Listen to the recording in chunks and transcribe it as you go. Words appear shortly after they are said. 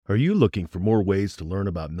Are you looking for more ways to learn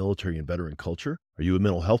about military and veteran culture? Are you a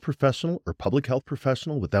mental health professional or public health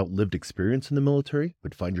professional without lived experience in the military,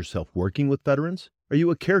 but find yourself working with veterans? Are you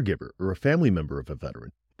a caregiver or a family member of a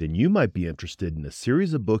veteran? Then you might be interested in a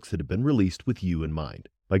series of books that have been released with you in mind.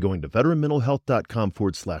 By going to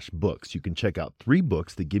veteranmentalhealth.com/books, you can check out 3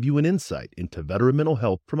 books that give you an insight into veteran mental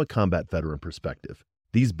health from a combat veteran perspective.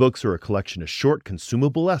 These books are a collection of short,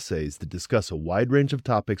 consumable essays that discuss a wide range of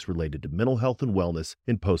topics related to mental health and wellness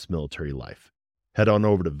in post-military life. Head on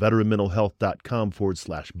over to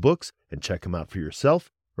veteranmentalhealth.com/books and check them out for yourself,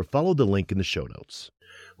 or follow the link in the show notes.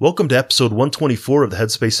 Welcome to episode 124 of the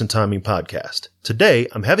Headspace and Timing podcast. Today,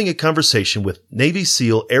 I'm having a conversation with Navy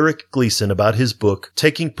SEAL Eric Gleason about his book,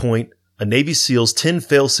 Taking Point, A Navy SEAL's 10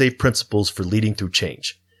 Fail-Safe Principles for Leading Through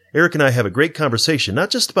Change. Eric and I have a great conversation, not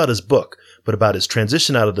just about his book, but about his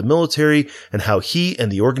transition out of the military and how he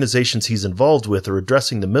and the organizations he's involved with are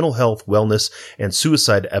addressing the mental health, wellness, and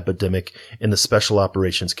suicide epidemic in the special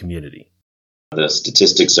operations community. The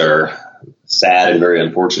statistics are sad and very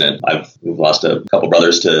unfortunate. We've lost a couple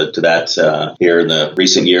brothers to that here in the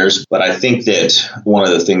recent years. But I think that one of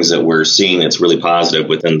the things that we're seeing that's really positive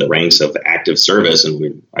within the ranks of active service,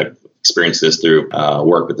 and I've experienced this through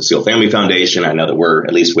work with the SEAL Family Foundation. I know that we're,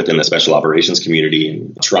 at least within the special operations community,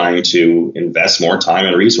 trying to invest more time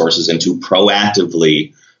and resources into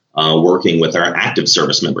proactively working with our active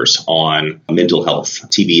service members on mental health,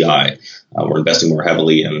 TBI. We're investing more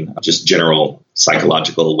heavily in just general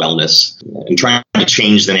psychological wellness and trying to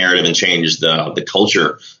change the narrative and change the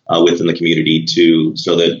culture within the community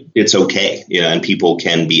so that it's okay, and people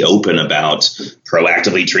can be open about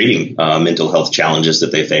proactively treating mental health challenges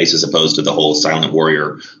that they face, as opposed to the whole silent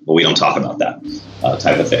warrior, well, we don't talk about that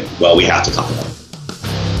type of thing. Well, we have to talk about it.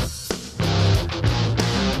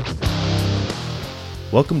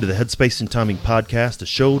 Welcome to the Headspace and Timing podcast, a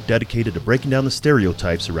show dedicated to breaking down the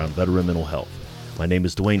stereotypes around veteran mental health. My name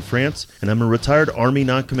is Dwayne France, and I'm a retired Army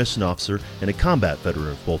non-commissioned officer and a combat veteran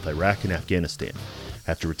of both Iraq and Afghanistan.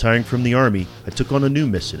 After retiring from the Army, I took on a new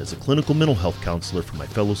mission as a clinical mental health counselor for my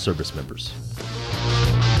fellow service members.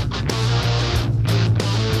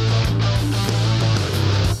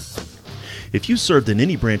 If you served in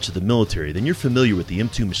any branch of the military, then you're familiar with the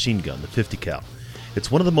M2 machine gun, the 50 cal. It's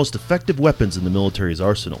one of the most effective weapons in the military's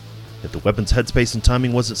arsenal. If the weapon's headspace and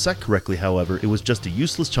timing wasn't set correctly, however, it was just a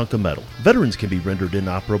useless chunk of metal. Veterans can be rendered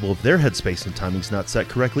inoperable if their headspace and timing's not set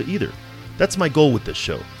correctly either. That's my goal with this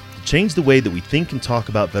show, to change the way that we think and talk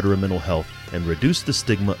about veteran mental health and reduce the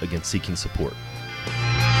stigma against seeking support.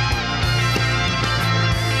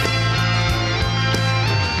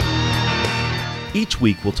 Each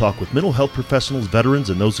week, we'll talk with mental health professionals, veterans,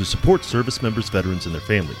 and those who support service members, veterans, and their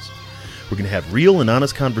families. We're going to have real and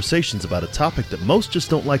honest conversations about a topic that most just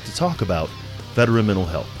don't like to talk about, veteran mental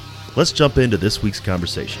health. Let's jump into this week's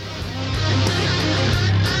conversation.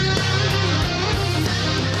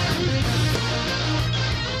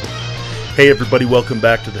 Hey everybody, welcome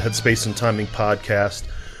back to the Headspace and Timing podcast.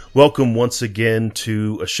 Welcome once again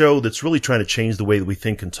to a show that's really trying to change the way that we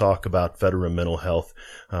think and talk about veteran mental health.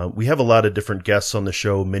 We have a lot of different guests on the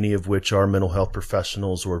show, many of which are mental health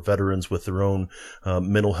professionals or veterans with their own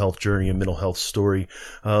mental health journey and mental health story.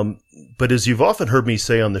 But as you've often heard me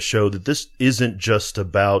say on the show, that this isn't just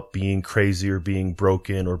about being crazy or being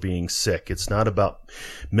broken or being sick. It's not about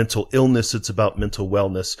mental illness. It's about mental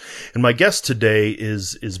wellness. And my guest today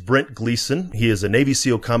is Brent Gleason. He is a Navy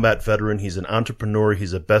SEAL combat veteran. He's an entrepreneur.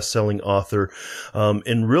 He's a best-selling author,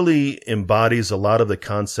 and really embodies a lot of the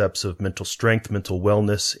concepts of mental strength, mental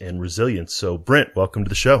wellness, and resilience. So Brent, welcome to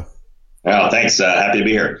the show. Oh, thanks. Happy to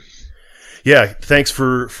be here. Yeah, thanks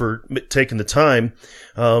for taking the time.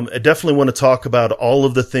 I definitely want to talk about all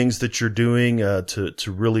of the things that you're doing to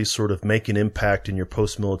really sort of make an impact in your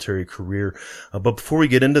post-military career. But before we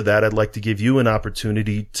get into that, I'd like to give you an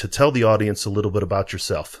opportunity to tell the audience a little bit about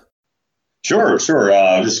yourself. Sure.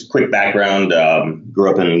 Just a quick background.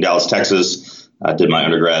 Grew up in Dallas, Texas. Did my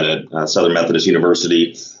undergrad at Southern Methodist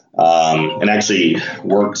University. And actually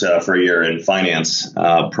worked for a year in finance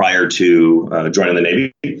prior to joining the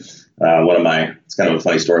Navy. It's kind of a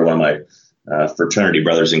funny story. One of my fraternity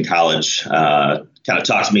brothers in college kind of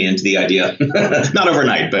talked me into the idea. Not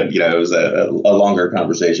overnight, but it was a longer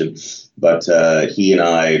conversation. But he and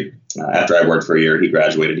I, after I worked for a year, he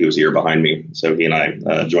graduated. He was a year behind me, so he and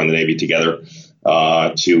I joined the Navy together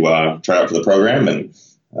to try out for the program and.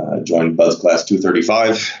 Joined Buzz Class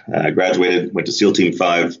 235, graduated, went to SEAL Team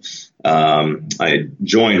 5. I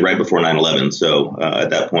joined right before 9/11. So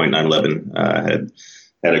at that point, 9/11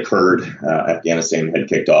 had occurred. Afghanistan had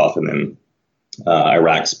kicked off, and then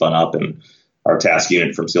Iraq spun up, and our task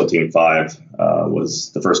unit from SEAL Team 5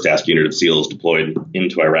 was the first task unit of SEALs deployed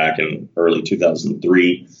into Iraq in early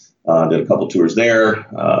 2003. Did a couple tours there,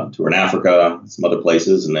 tour in Africa, some other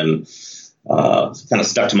places, and then kind of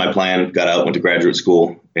stuck to my plan, got out, went to graduate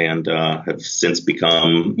school, and have since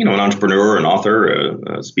become, an entrepreneur, an author,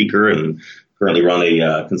 a speaker, and currently run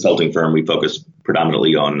a consulting firm. We focus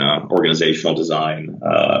predominantly on organizational design,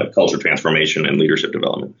 culture transformation, and leadership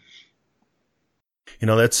development.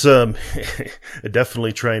 That's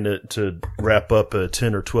definitely trying to wrap up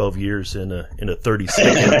 10 or 12 years in a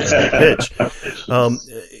 30-second pitch.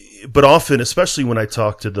 But often, especially when I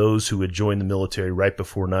talk to those who had joined the military right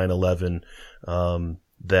before 9/11,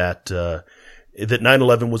 that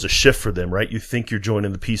 9/11 was a shift for them, right? You think you're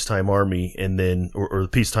joining the peacetime army and then, or the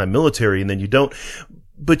peacetime military, and then you don't.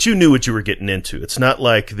 But you knew what you were getting into. It's not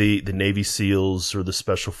like the Navy SEALs or the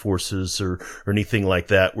Special Forces or anything like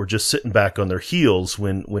that were just sitting back on their heels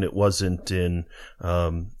when it wasn't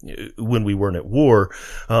when we weren't at war.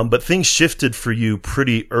 But things shifted for you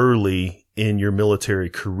pretty early in your military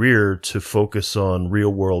career to focus on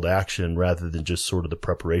real world action rather than just sort of the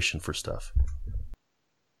preparation for stuff.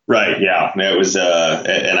 Right. Yeah. It was, and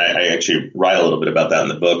I actually write a little bit about that in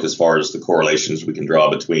the book as far as the correlations we can draw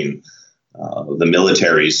between the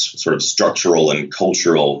military's sort of structural and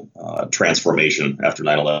cultural transformation after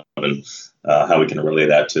 9/11, how we can relay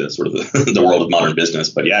that to sort of the world of modern business.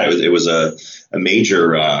 But yeah, it was a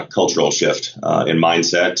major cultural shift in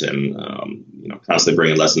mindset, and constantly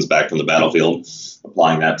bringing lessons back from the battlefield,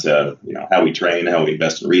 applying that to how we train, how we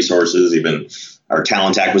invest in resources, even our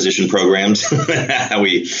talent acquisition programs, how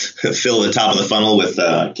we fill the top of the funnel with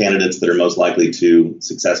candidates that are most likely to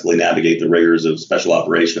successfully navigate the rigors of special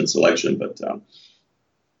operations selection. But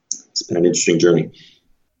it's been an interesting journey.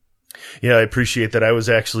 Yeah, I appreciate that. I was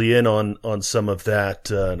actually in on some of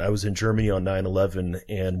that. And I was in Germany on 9/11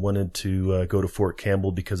 and wanted to go to Fort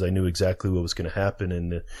Campbell because I knew exactly what was going to happen.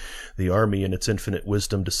 And the Army, in its infinite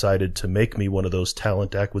wisdom, decided to make me one of those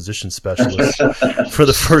talent acquisition specialists for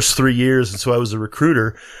the first 3 years. And so I was a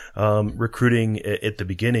recruiter, recruiting at the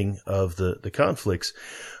beginning of the conflicts.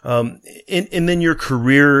 And then your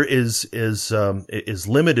career is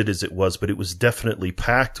limited as it was, but it was definitely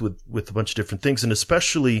packed with a bunch of different things. And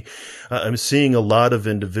especially, I'm seeing a lot of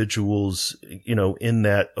individuals, in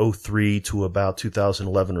that 2003 to about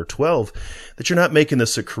 2011 or 12, that you're not making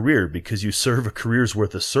this a career because you serve a career's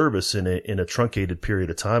worth of service in a truncated period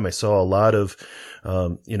of time. I saw a lot of,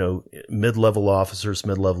 mid-level officers,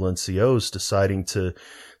 mid-level NCOs deciding to,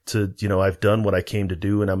 I've done what I came to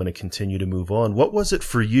do and I'm going to continue to move on. What was it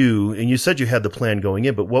for you? And you said you had the plan going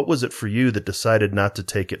in, but what was it for you that decided not to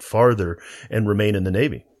take it farther and remain in the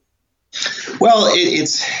Navy? Well,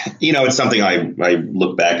 it's something I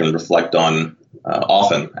look back and reflect on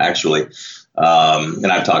often, actually.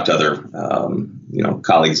 And I've talked to other,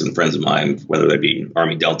 colleagues and friends of mine, whether they be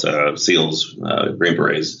Army Delta, SEALs, Green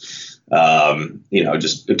Berets,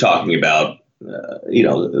 just talking about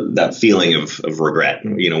that feeling of regret,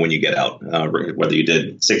 when you get out, whether you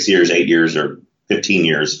did 6 years, 8 years, or 15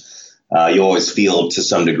 years, you always feel to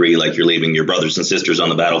some degree like you're leaving your brothers and sisters on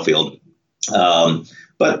the battlefield.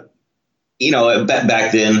 But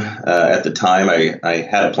back then, at the time, I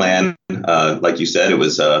had a plan. Like you said, it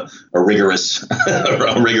was a rigorous,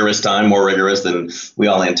 rigorous time, more rigorous than we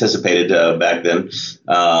all anticipated back then.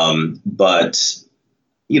 But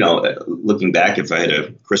looking back, if I had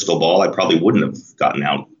a crystal ball, I probably wouldn't have gotten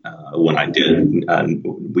out when I did.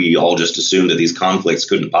 We all just assumed that these conflicts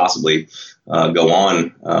couldn't possibly go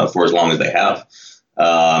on for as long as they have.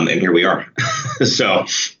 And here we are. So,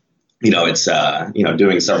 it's,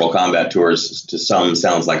 doing several combat tours to some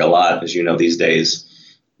sounds like a lot. As you know, these days,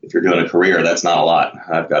 if you're doing a career, that's not a lot.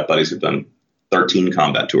 I've got buddies who've done 13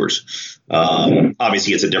 combat tours.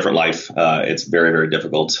 Obviously, it's a different life. It's very, very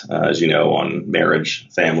difficult, as you know, on marriage,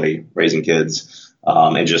 family, raising kids,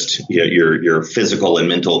 and just your physical and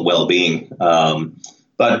mental well-being.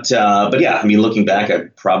 But yeah, looking back, I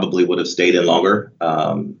probably would have stayed in longer.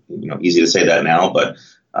 Easy to say that now, but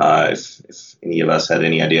if any of us had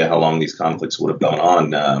any idea how long these conflicts would have gone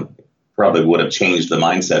on, probably would have changed the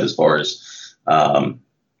mindset as far as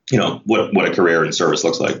what a career in service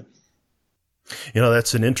looks like.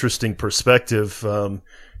 That's an interesting perspective.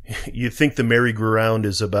 You think the merry-go-round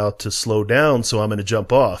is about to slow down, so I'm going to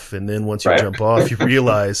jump off. And then once you jump off, you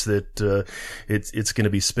realize that it's going to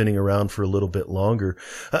be spinning around for a little bit longer.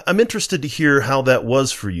 I'm interested to hear how that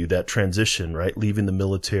was for you, that transition, right? Leaving the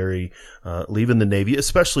military, leaving the Navy,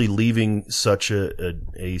 especially leaving such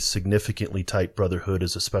a significantly tight brotherhood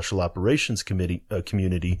as a special operations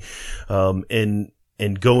community,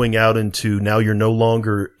 and going out into, now you're no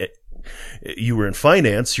longer you were in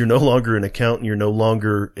finance. You're no longer an accountant. You're no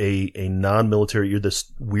longer a non-military. You're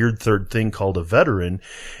this weird third thing called a veteran.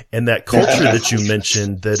 And that culture that you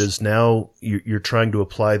mentioned that is now you're trying to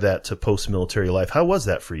apply that to post-military life. How was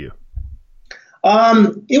that for you?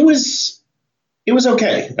 It was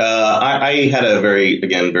okay. I had a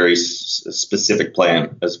very specific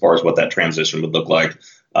plan as far as what that transition would look like.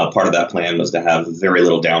 Part of that plan was to have very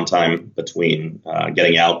little downtime between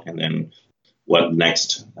getting out and then what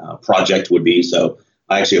next project would be. So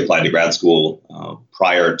I actually applied to grad school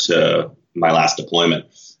prior to my last deployment.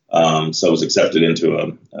 So I was accepted into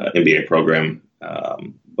an MBA program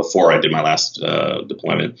before I did my last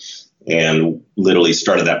deployment, and literally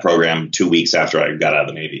started that program 2 weeks after I got out of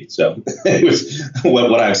the Navy. So it was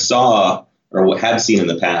what I saw or what had seen in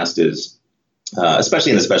the past is,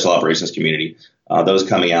 especially in the special operations community, those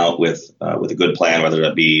coming out with a good plan, whether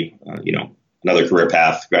that be another career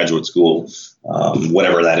path, graduate school,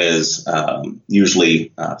 whatever that is,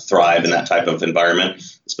 usually thrive in that type of environment,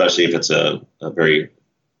 especially if it's a very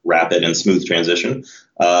rapid and smooth transition.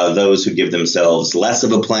 Those who give themselves less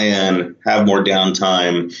of a plan, have more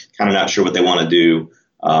downtime, kind of not sure what they want to do,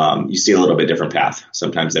 you see a little bit different path.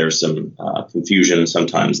 Sometimes there's some confusion.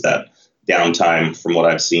 Sometimes that downtime, from what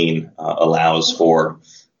I've seen, allows for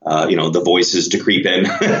the voices to creep in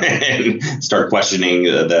and start questioning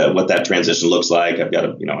what that transition looks like. I've got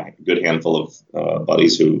a good handful of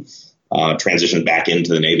buddies who transitioned back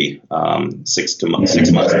into the Navy 6 months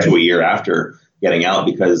to a year after getting out,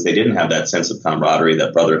 because they didn't have that sense of camaraderie,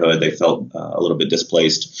 that brotherhood. They felt a little bit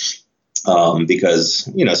displaced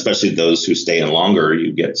because, especially those who stay in longer,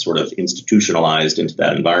 you get sort of institutionalized into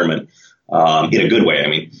that environment in a good way. I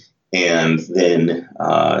mean, and then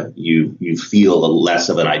you feel less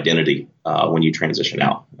of an identity when you transition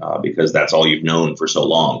out because that's all you've known for so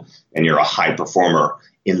long, and you're a high performer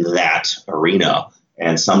in that arena.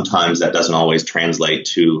 And sometimes that doesn't always translate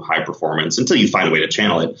to high performance until you find a way to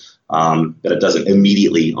channel it. But it doesn't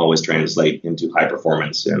immediately always translate into high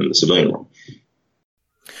performance in the civilian world.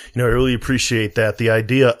 I really appreciate that. The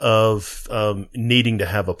idea of needing to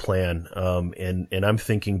have a plan. And I'm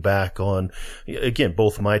thinking back on, again,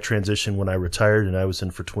 both my transition when I retired, and I was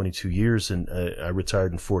in for 22 years, and I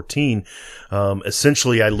retired in 14.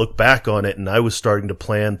 Essentially, I look back on it, and I was starting to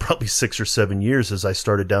plan probably 6 or 7 years as I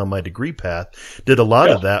started down my degree path. Did a lot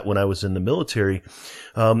of that when I was in the military.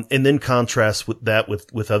 And then contrast with that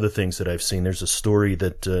with other things that I've seen. There's a story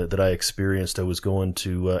that I experienced. I was going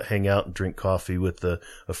to hang out and drink coffee with a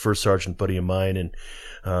first sergeant buddy of mine,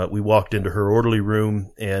 and we walked into her orderly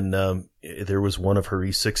room, and there was one of her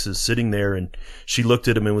E6s sitting there, and she looked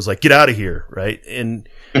at him and was like, "Get out of here!" Right? And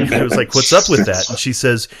I was like, "What's up with that?" And she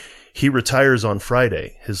says, he retires on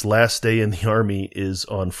Friday. His last day in the Army is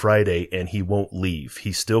on Friday, and he won't leave.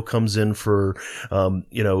 He still comes in for,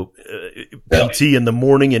 PT in the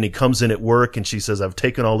morning, and he comes in at work, and she says, I've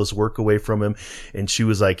taken all this work away from him. And she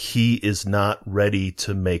was like, he is not ready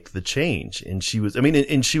to make the change. And she was,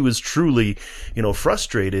 and she was truly,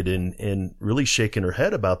 frustrated and really shaking her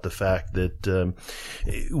head about the fact that,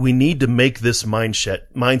 we need to make this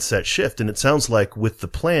mindset shift. And it sounds like with the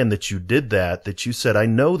plan that you did that you said, I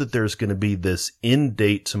know that there's going to be this end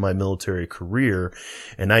date to my military career,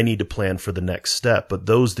 and I need to plan for the next step. But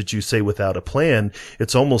those that you say without a plan,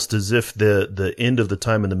 it's almost as if the end of the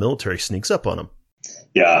time in the military sneaks up on them.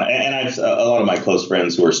 Yeah, and a lot of my close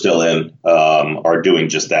friends who are still in are doing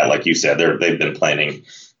just that. Like you said, they've been planning,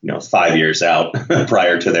 5 years out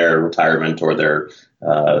prior to their retirement or their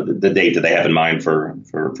the date that they have in mind for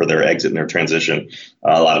their exit and their transition.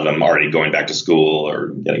 A lot of them already going back to school or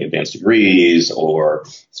getting advanced degrees or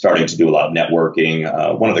starting to do a lot of networking.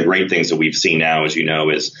 One of the great things that we've seen now, as you know,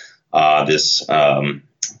 is this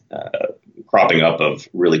cropping up of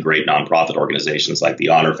really great nonprofit organizations like the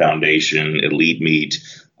Honor Foundation, Elite Meet,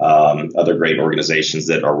 other great organizations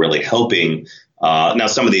that are really helping. Now,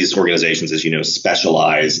 some of these organizations, as you know,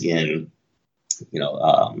 specialize in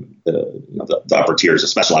the upper tiers of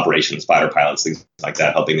special operations, fighter pilots, things like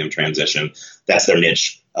that, helping them transition. That's their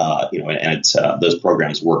niche, and those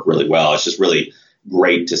programs work really well. It's just really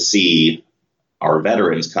great to see our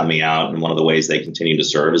veterans coming out, and one of the ways they continue to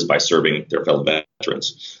serve is by serving their fellow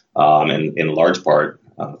veterans, and in large part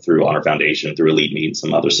through Honor Foundation, through Elite Meet, and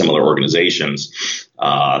some other similar organizations.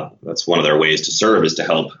 That's one of their ways to serve, is to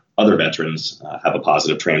help other veterans have a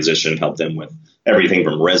positive transition, help them with everything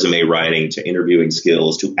from resume writing to interviewing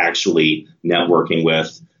skills to actually networking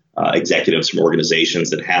with executives from organizations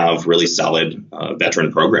that have really solid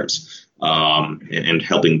veteran programs, and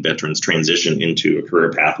helping veterans transition into a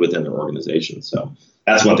career path within their organization. So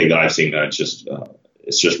that's one thing that I've seen that just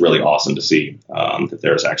it's just really awesome to see that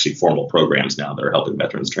there's actually formal programs now that are helping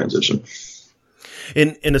veterans transition.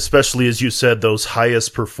 And especially, as you said, those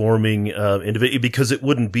highest performing individuals, because it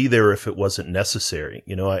wouldn't be there if it wasn't necessary.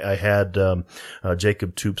 I had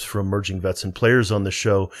Jacob Toops from Merging Vets and Players on the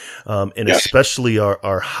show, and yes, especially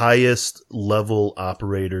our highest level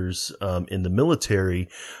operators in the military,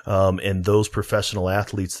 and those professional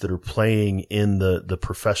athletes that are playing in the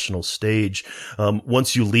professional stage.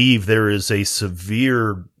 Once you leave, there is a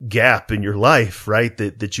severe gap in your life, right?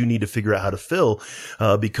 That you need to figure out how to fill,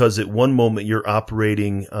 because at one moment you're operating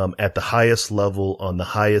at the highest level on the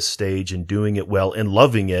highest stage and doing it well and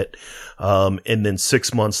loving it. And then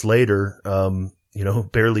 6 months later,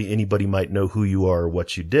 barely anybody might know who you are or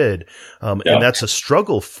what you did. And that's a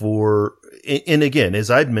struggle and again, as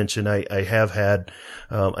I'd mentioned, I have had,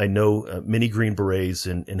 I know many Green Berets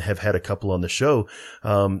and have had a couple on the show,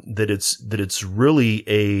 that it's really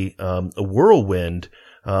a whirlwind.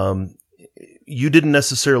 You didn't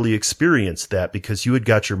necessarily experience that because you had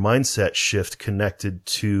got your mindset shift connected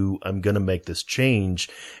to, I'm going to make this change,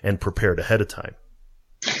 and prepared ahead of time.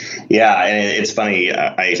 Yeah. And it's funny.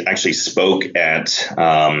 I actually spoke at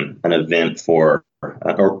an event for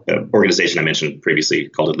an organization I mentioned previously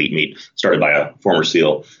called Elite Meet, started by a former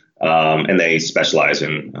SEAL. And they specialize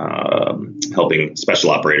in helping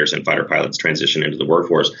special operators and fighter pilots transition into the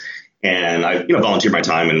workforce. And I, volunteered my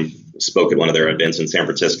time and spoke at one of their events in San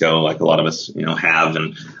Francisco, like a lot of us, have.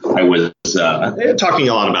 And I was talking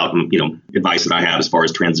a lot about, advice that I have as far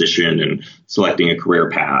as transition and selecting a career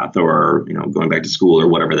path or, going back to school or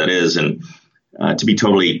whatever that is. And to be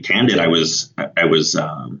totally candid, I was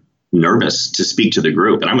nervous to speak to the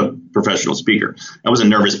group. And I'm a professional speaker. I wasn't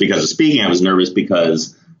nervous because of speaking. I was nervous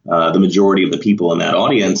because the majority of the people in that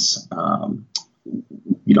audience,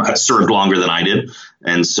 had served longer than I did.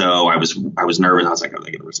 And so I was nervous. I was like, are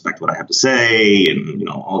they going to respect what I have to say? And,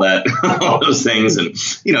 all that, all those things. And,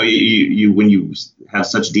 you when you have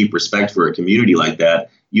such deep respect for a community like that,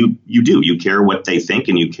 you care what they think,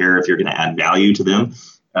 and you care if you're going to add value to them.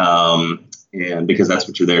 And because that's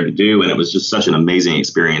what you're there to do. And it was just such an amazing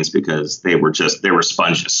experience because they were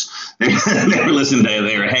sponges. They were listening,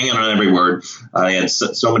 they were hanging on every word. They had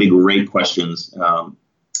so many great questions.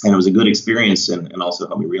 And it was a good experience, and also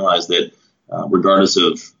helped me realize that regardless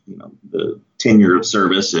of the tenure of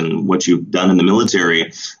service and what you've done in the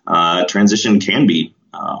military, transition can be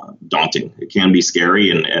daunting. It can be scary,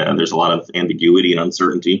 and there's a lot of ambiguity and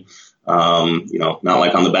uncertainty. Not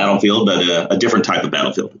like on the battlefield, but a different type of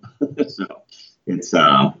battlefield. So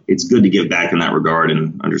it's good to give back in that regard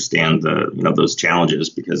and understand those challenges,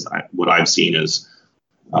 because what I've seen is.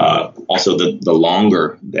 Also, the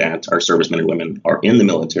longer that our servicemen and women are in the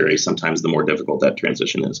military, sometimes the more difficult that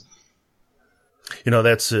transition is.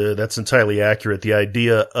 That's entirely accurate. The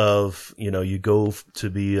idea of, you go to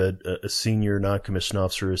be a senior non-commissioned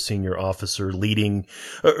officer, a senior officer leading,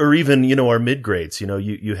 or even, our mid-grades,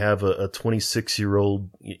 you have a 26-year-old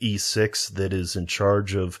E6 that is in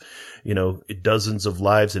charge of, dozens of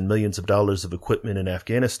lives and millions of dollars of equipment in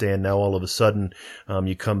Afghanistan. Now, all of a sudden,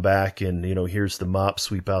 you come back and, here's the mop,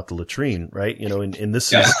 sweep out the latrine, right? And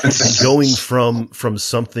this is going from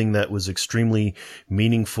something that was extremely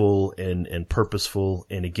meaningful and purposeful.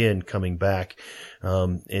 And again, coming back,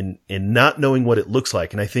 and not knowing what it looks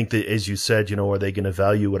like. And I think that, as you said, are they going to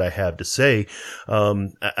value what I have to say?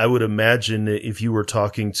 I would imagine if you were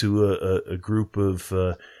talking to a group of,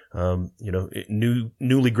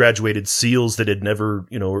 newly graduated SEALs that had never,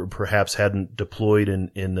 or perhaps hadn't deployed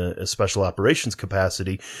in a special operations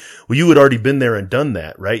capacity. Well, you had already been there and done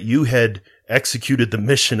that, right? You had executed the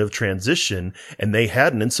mission of transition and they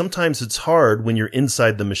hadn't. And sometimes it's hard when you're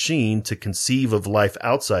inside the machine to conceive of life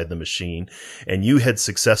outside the machine. And you had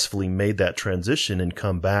successfully made that transition and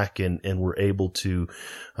come back and were able to,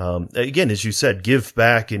 again, as you said, give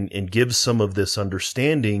back and give some of this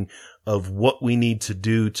understanding of what we need to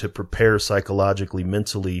do to prepare psychologically,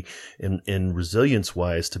 mentally, and resilience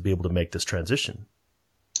wise to be able to make this transition.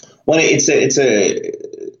 Well, it's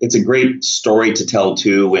a great story to tell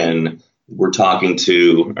too when we're talking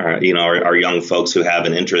to our young folks who have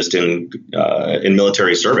an interest in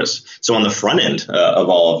military service. So on the front end of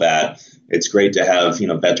all of that, it's great to have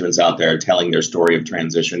veterans out there telling their story of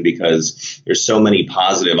transition, because there's so many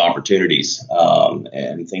positive opportunities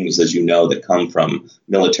and things, as that come from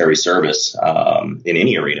military service in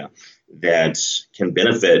any arena that can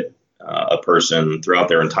benefit a person throughout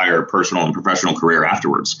their entire personal and professional career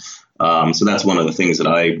afterwards. So that's one of the things that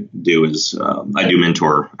I do is I do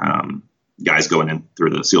mentor guys going in through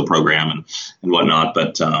the SEAL program and whatnot,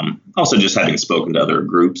 but also just having spoken to other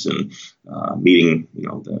groups and meeting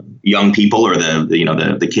the young people or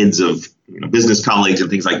the kids of business colleagues and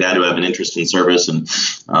things like that who have an interest in service. And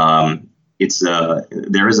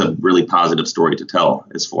there is a really positive story to tell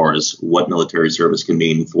as far as what military service can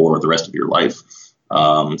mean for the rest of your life.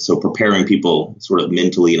 So preparing people sort of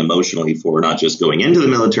mentally and emotionally for not just going into the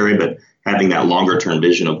military, but having that longer term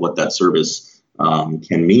vision of what that service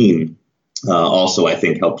can mean also, I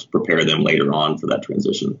think, helps prepare them later on for that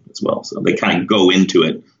transition as well. So they kind of go into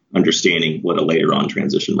it understanding what a later on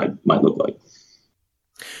transition might look like.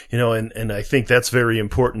 And I think that's very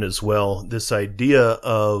important as well. This idea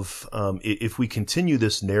of if we continue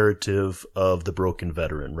this narrative of the broken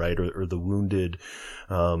veteran, right, or the wounded,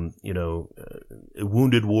 wounded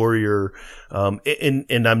warrior,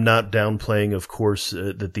 and I'm not downplaying, of course,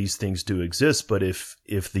 that these things do exist, but if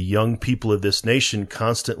the young people of this nation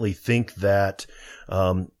constantly think that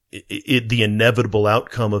the inevitable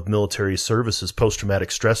outcome of military service is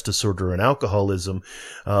post-traumatic stress disorder and alcoholism,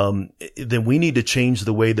 then we need to change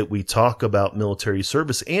the way that we talk about military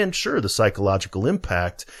service and, sure, the psychological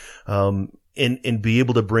impact, and be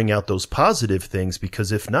able to bring out those positive things,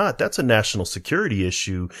 because if not, that's a national security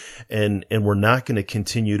issue, and we're not going to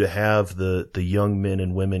continue to have the young men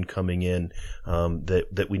and women coming in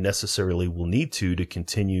that we necessarily will need to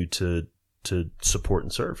continue to support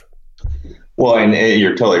and serve. Well, and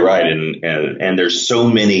you're totally right, and there's so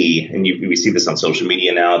many, and we see this on social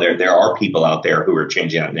media now. There are people out there who are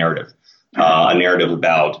changing that narrative, a narrative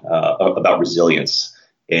about resilience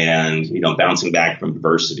and bouncing back from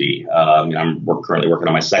adversity. I'm currently working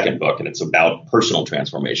on my second book, and it's about personal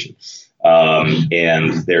transformation.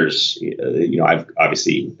 And there's I've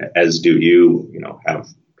obviously, as do you, have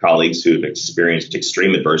colleagues who've experienced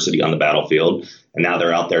extreme adversity on the battlefield, and now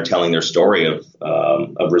they're out there telling their story of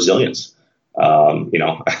resilience. I've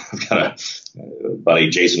got a buddy,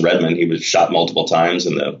 Jason Redmond. He was shot multiple times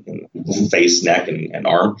in the face, neck, and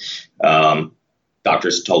arm.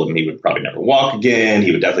 Doctors told him he would probably never walk again.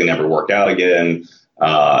 He would definitely never work out again.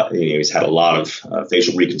 He's had a lot of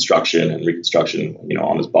facial reconstruction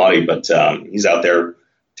on his body, but he's out there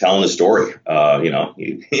telling the story.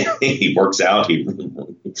 He works out, he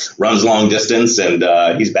runs long distance,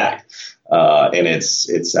 and he's back. And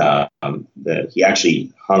he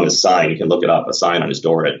actually hung a sign. You can look it up, a sign on his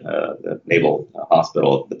door at the Naval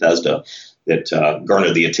Hospital at Bethesda that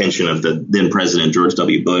garnered the attention of the then President George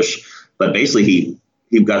W. Bush. But basically,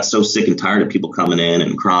 he got so sick and tired of people coming in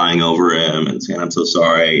and crying over him and saying, "I'm so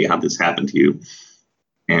sorry, how this happened to you."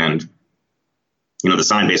 And the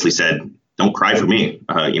sign basically said, "Don't cry for me.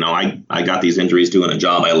 I got these injuries doing a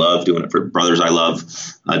job I love, doing it for brothers I love,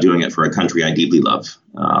 doing it for a country I deeply love."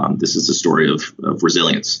 This is a story of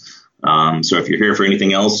resilience. So if you're here for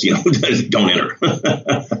anything else, don't enter.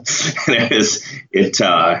 It's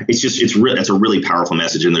a really powerful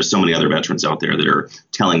message, and there's so many other veterans out there that are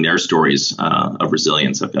telling their stories of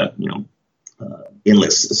resilience. I've got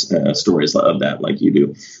endless stories of that, like you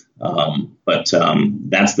do. But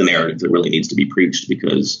that's the narrative that really needs to be preached,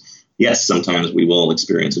 because yes, sometimes we will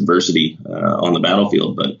experience adversity on the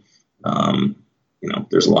battlefield, but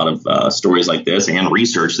there's a lot of stories like this and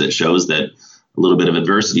research that shows that a little bit of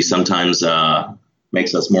adversity sometimes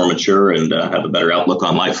makes us more mature and have a better outlook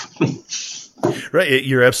on life. Right.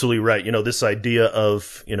 You're absolutely right. This idea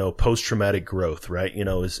of, post-traumatic growth, right,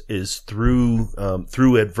 is through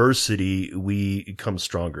adversity, we come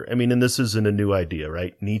stronger. I mean, and this isn't a new idea,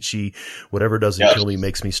 right? Nietzsche, whatever doesn't kill me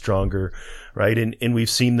makes me stronger. Right. And we've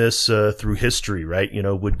seen this through history, right?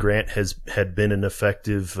 Would Grant had been an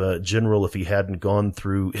effective general if he hadn't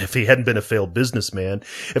been a failed businessman,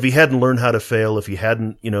 if he hadn't learned how to fail, if he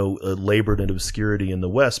hadn't, labored in obscurity in the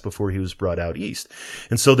West before he was brought out East.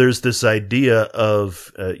 And so there's this idea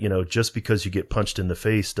of, just because you get punched in the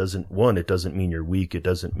face doesn't mean you're weak. It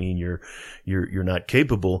doesn't mean you're not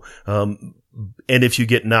capable. And if you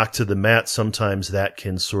get knocked to the mat, sometimes that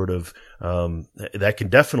can that can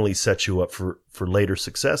definitely set you up for later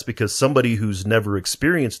success, because somebody who's never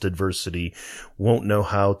experienced adversity won't know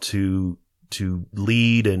how to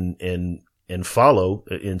lead and follow,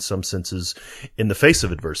 in some senses, in the face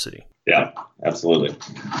of adversity. Yeah, absolutely.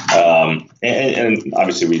 And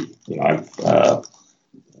obviously I've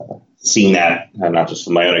seen that, not just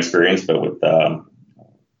from my own experience, but with,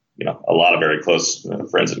 a lot of very close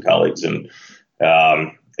friends and colleagues. And,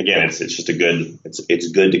 again, it's just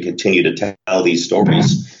it's good to continue to tell these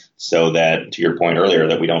stories, so that, to your point earlier,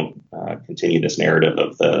 that we don't continue this narrative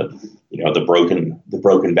of the broken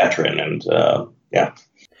veteran. And, yeah.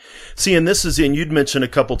 See, and this is in, you'd mentioned a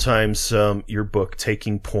couple times your book,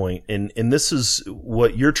 Taking Point, and this is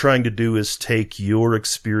what you're trying to do is take your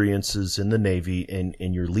experiences in the Navy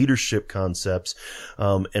and your leadership concepts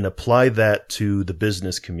and apply that to the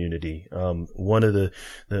business community. One of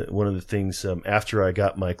the things after I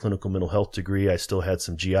got my clinical mental health degree, I still had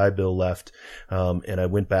some GI Bill left, and I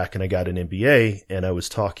went back and I got an MBA, and I was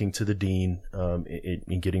talking to the dean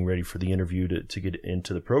in getting ready for the interview to get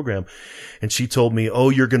into the program, and she told me, "Oh,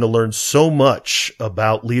 you're going to learn so much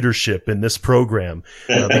about leadership in this program,"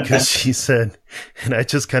 because she said, and I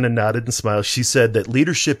just kind of nodded and smiled. She said that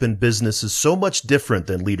leadership in business is so much different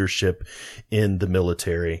than leadership in the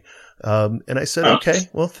military. And I said, okay,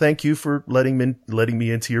 well, thank you for letting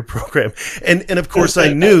me into your program. And of course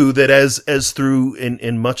I knew that as through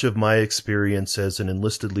in much of my experience as an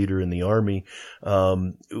enlisted leader in the Army,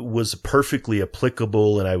 was perfectly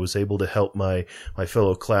applicable, and I was able to help my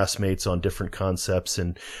fellow classmates on different concepts.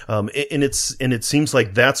 And it seems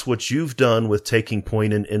like that's what you've done with Taking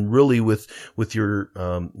Point and really with your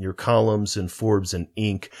columns in Forbes and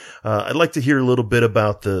Inc. I'd like to hear a little bit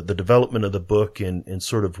about the development of the book and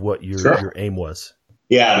sort of what your aim was.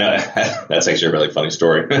 Yeah, no, that's actually a really funny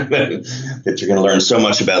story that you're going to learn so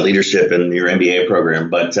much about leadership in your MBA program.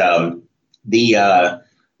 But a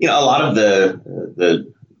lot of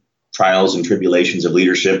the trials and tribulations of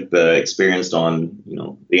leadership experienced on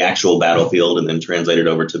the actual battlefield and then translated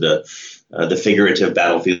over to the figurative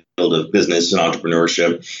battlefield of business and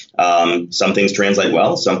entrepreneurship. Some things translate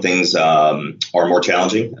well. Some things are more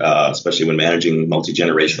challenging, especially when managing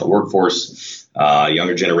multi-generational workforce.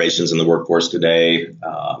 Younger generations in the workforce today,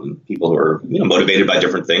 people who are motivated by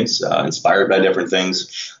different things, inspired by different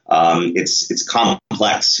things. It's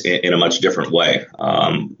complex in a much different way.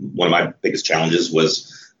 One of my biggest challenges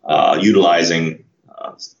was utilizing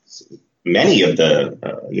many of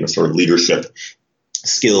the sort of leadership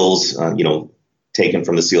skills taken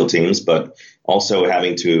from the SEAL teams, but also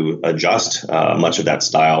having to adjust much of that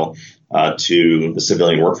style to the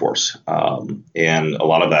civilian workforce. And a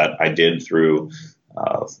lot of that I did through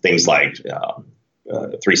things like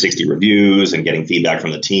 360 reviews and getting feedback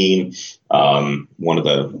from the team. One of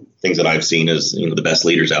the things that I've seen is, the best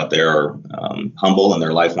leaders out there are humble and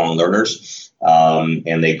they're lifelong learners.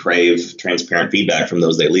 And they crave transparent feedback from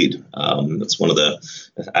those they lead. That's one of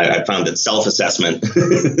I found that self-assessment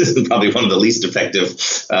is probably one of the least effective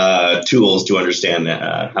tools to understand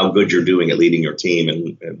how good you're doing at leading your team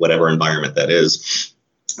in whatever environment that is.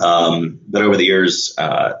 But over the years,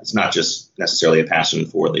 it's not just necessarily a passion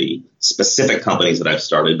for the specific companies that I've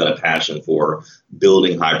started, but a passion for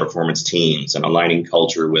building high-performance teams and aligning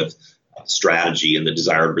culture with strategy and the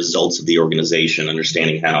desired results of the organization,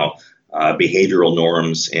 understanding how behavioral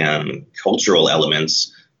norms and cultural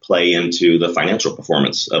elements play into the financial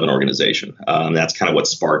performance of an organization. That's kind of what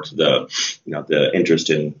sparked the interest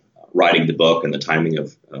in writing the book and the timing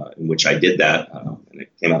of in which I did that. And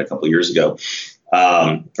it came out a couple of years ago,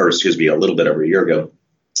 a little bit over a year ago.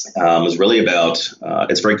 Was really about,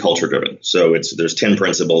 it's very culture driven. So there's 10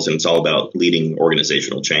 principles and it's all about leading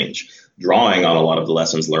organizational change, drawing on a lot of the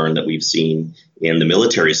lessons learned that we've seen in the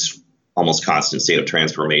military's almost constant state of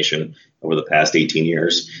transformation over the past 18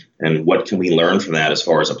 years. And what can we learn from that as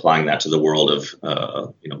far as applying that to the world of,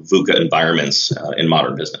 VUCA environments in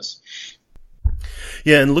modern business?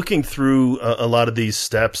 Yeah, and looking through a lot of these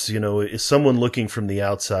steps, if someone looking from the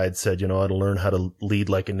outside said, I ought to learn how to lead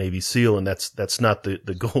like a Navy SEAL, and that's not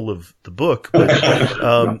the goal of the book,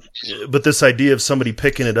 but this idea of somebody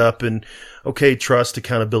picking it up and, okay, trust,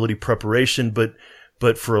 accountability, preparation, but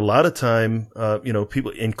for a lot of time,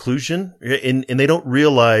 people, inclusion, and they don't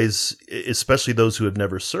realize, especially those who have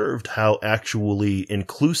never served, how actually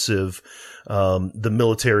inclusive the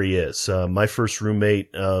military is. My first roommate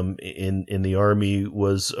in the Army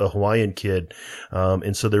was a Hawaiian kid,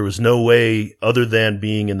 and so there was no way, other than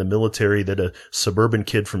being in the military, that a suburban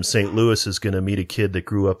kid from St. Louis is going to meet a kid that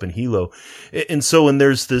grew up in Hilo. And so when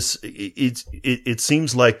there's this, it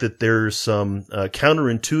seems like that there's some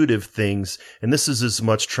counterintuitive things, and this is as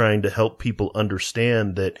much trying to help people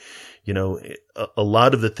understand that a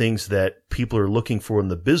lot of the things that people are looking for in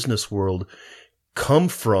the business world come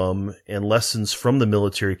from, and lessons from the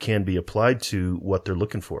military can be applied to what they're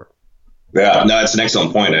looking for. Yeah, no, it's an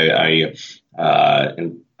excellent point. I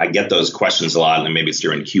get those questions a lot, and maybe it's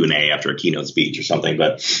during Q&A after a keynote speech or something,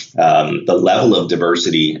 but the level of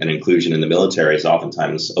diversity and inclusion in the military is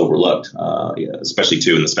oftentimes overlooked, especially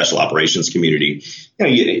too in the special operations community.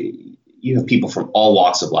 You have people from all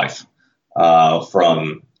walks of life,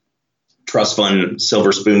 from trust fund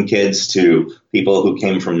silver spoon kids to people who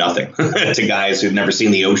came from nothing, to guys who've never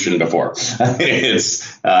seen the ocean before.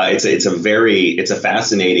 It's a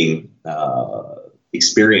fascinating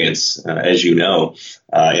experience, as you know,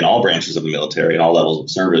 in all branches of the military and all levels of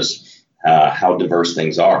service, how diverse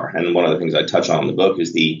things are. And one of the things I touch on in the book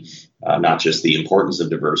is not just the importance of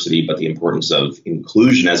diversity, but the importance of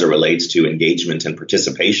inclusion as it relates to engagement and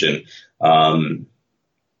participation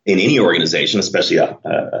in any organization, especially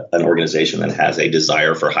an organization that has a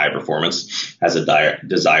desire for high performance, has a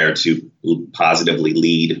desire to positively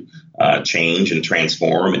lead change and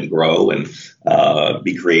transform and grow and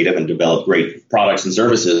be creative and develop great products and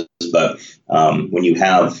services. But when you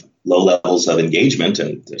have low levels of engagement,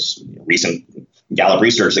 and this recent Gallup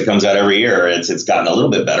research that comes out every year, it's gotten a little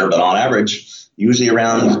bit better, but on average, usually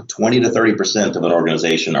around 20 to 30% of an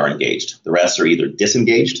organization are engaged. The rest are either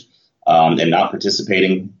disengaged and not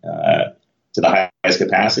participating to the highest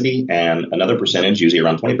capacity, and another percentage, usually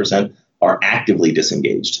around 20%, are actively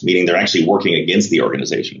disengaged, meaning they're actually working against the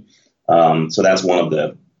organization. So that's one of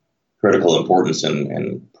the critical importance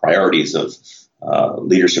and priorities of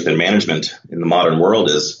leadership and management in the modern world,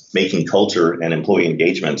 is making culture and employee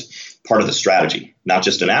engagement part of the strategy, not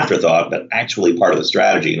just an afterthought, but actually part of the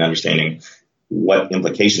strategy, and understanding what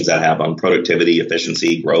implications that have on productivity,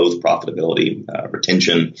 efficiency, growth, profitability,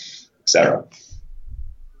 retention, etc.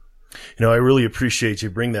 I really appreciate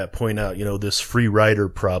you bring that point out, this free rider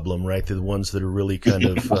problem, right? They're the ones that are really kind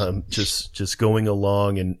of just going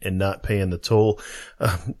along and not paying the toll.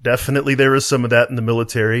 Definitely there is some of that in the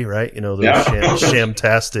military, right? They're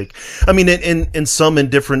shamtastic. I mean, in some in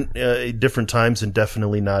different times, and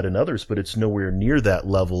definitely not in others, but it's nowhere near that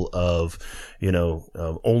level of,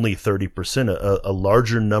 only 30%, a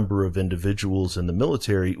larger number of individuals in the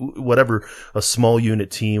military, whatever, a small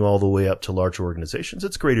unit team all the way up to large organizations,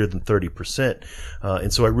 it's greater than 30%.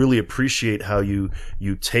 And so I really appreciate how you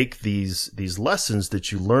take these lessons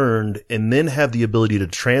that you learned and then have the ability to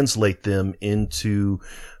translate them into,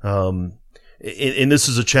 and this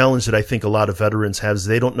is a challenge that I think a lot of veterans have, is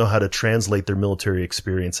they don't know how to translate their military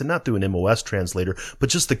experience, and not through an MOS translator, but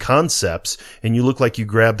just the concepts. And you look like you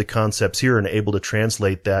grab the concepts here and are able to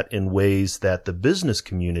translate that in ways that the business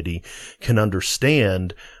community can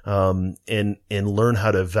understand, and learn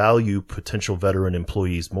how to value potential veteran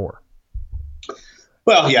employees more.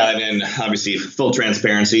 Well, yeah, and obviously full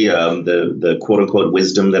transparency, the quote unquote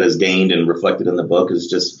wisdom that is gained and reflected in the book is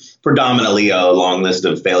just predominantly a long list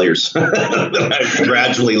of failures that I've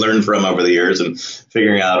gradually learned from over the years, and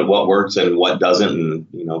figuring out what works and what doesn't,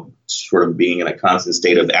 and, sort of being in a constant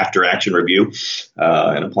state of after action review,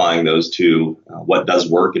 and applying those to what does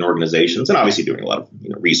work in organizations, and obviously doing a lot of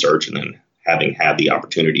research, and then having had the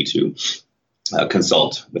opportunity to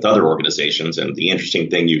consult with other organizations. And the interesting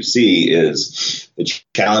thing you see is the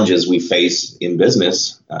challenges we face in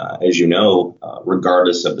business, as you know,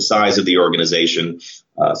 regardless of the size of the organization.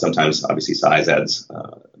 Sometimes, obviously, size adds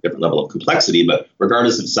a different level of complexity, but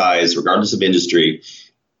regardless of size, regardless of industry,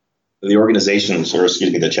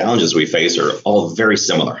 the challenges we face are all very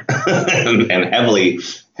similar and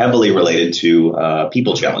heavily related to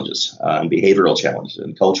people challenges, behavioral challenges,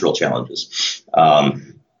 and cultural challenges.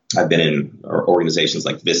 I've been in organizations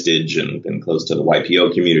like Vistage and been close to the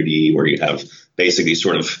YPO community, where you have basically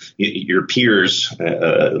sort of your peers,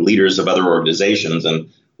 leaders of other organizations, and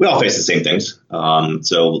we all face the same things.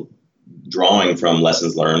 So drawing from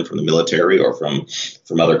lessons learned from the military or from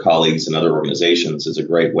other colleagues in other organizations is a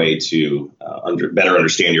great way to better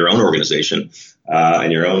understand your own organization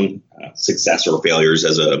and your own success or failures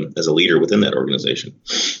as a leader within that organization.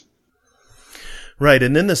 Right.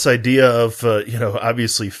 And then this idea of,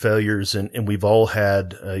 obviously failures, and we've all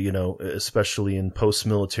had, especially in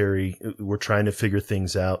post-military, we're trying to figure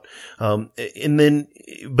things out.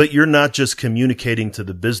 But you're not just communicating to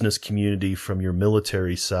the business community from your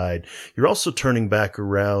military side. You're also turning back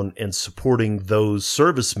around and supporting those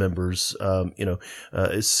service members,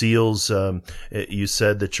 SEALs. You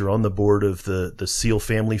said that you're on the board of the SEAL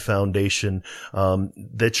Family Foundation,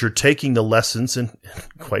 that you're taking the lessons and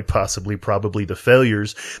quite possibly probably the failures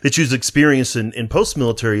that you've experienced in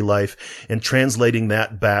post-military life, and translating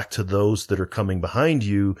that back to those that are coming behind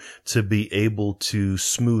you to be able to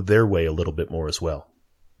smooth their way a little bit more as well.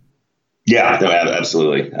 Yeah, no,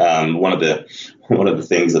 absolutely. One of the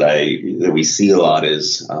things that we see a lot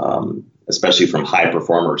is, especially from high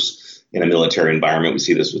performers in a military environment, we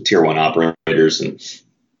see this with tier one operators,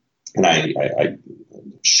 and I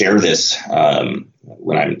share this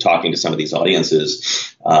when I'm talking to some of these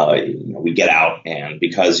audiences. We get out, and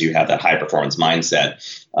because you have that high performance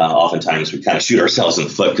mindset, oftentimes we kind of shoot ourselves in the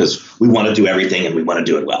foot because we want to do everything and we want to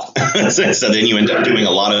do it well. So then you end up doing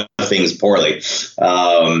a lot of things poorly,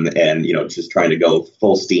 and just trying to go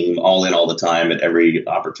full steam, all in all the time at every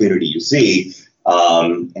opportunity you see.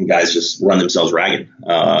 And guys just run themselves ragged,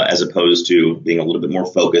 as opposed to being a little bit more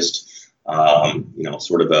focused.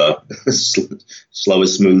 Sort of a slow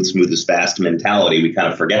is smooth, smooth is fast mentality. We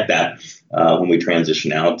kind of forget that when we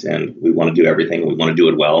transition out, and we want to do everything. We want to do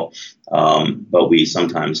it well. But we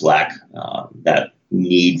sometimes lack that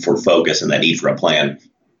need for focus and that need for a plan,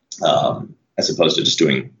 as opposed to just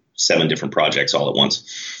doing 7 different projects all at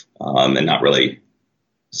once, and not really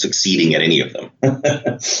succeeding at any of them,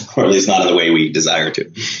 or at least not in the way we desire to.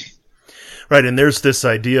 Right. And there's this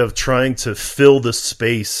idea of trying to fill the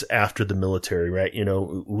space after the military, right?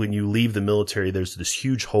 When you leave the military, there's this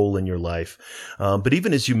huge hole in your life. But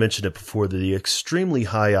even as you mentioned it before, the extremely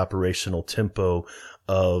high operational tempo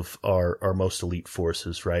of our most elite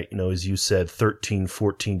forces, right? As you said, 13,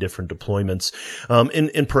 14 different deployments.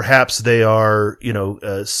 And perhaps they are,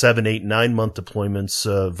 7, 8, 9 month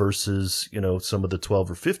deployments, versus, some of the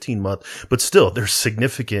 12 or 15 month, but still they're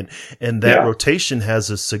significant. And that rotation has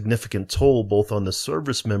a significant toll both on the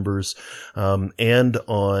service members, and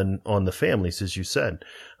on the families, as you said.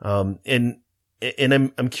 And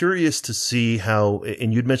I'm curious to see how,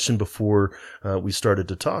 and you'd mentioned before, we started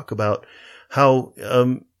to talk about how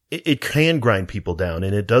it can grind people down,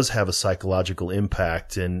 and it does have a psychological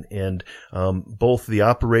impact, and both the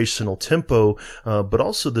operational tempo, but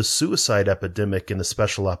also the suicide epidemic in the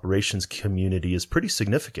special operations community is pretty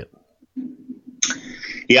significant.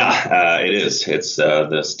 Yeah, it is. It's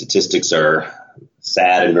the statistics are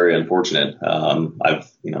sad and very unfortunate.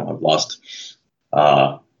 We've lost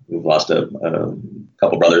a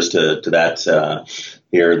couple brothers to that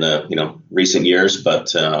here in the recent years,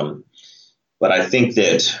 but I think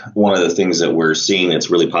that one of the things that we're seeing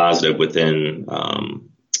that's really positive within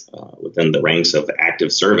the ranks of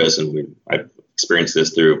active service, and I've experienced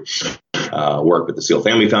this through work with the SEAL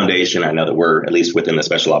Family Foundation. I know that we're, at least within the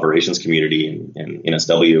special operations community and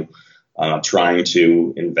NSW, trying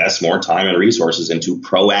to invest more time and resources into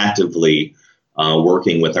proactively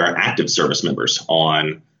working with our active service members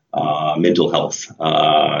on mental health,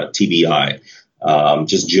 TBI,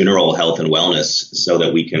 just general health and wellness, so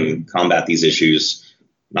that we can combat these issues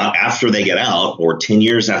not after they get out or 10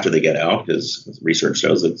 years after they get out, because research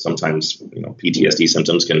shows that sometimes PTSD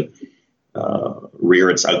symptoms can rear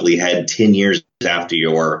its ugly head 10 years after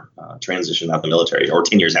your transition out of the military, or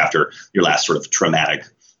 10 years after your last sort of traumatic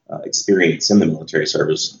experience in the military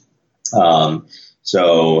service.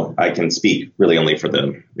 So I can speak really only for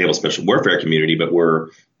the Naval Special Warfare community, but we're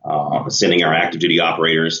sending our active duty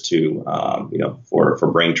operators to,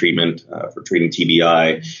 for brain treatment, for treating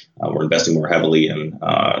TBI. We're investing more heavily in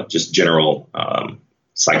just general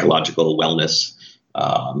psychological wellness,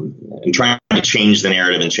 and trying to change the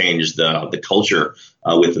narrative and change the culture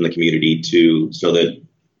within the community so that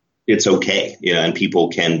it's okay, and people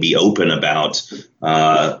can be open about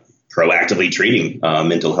proactively treating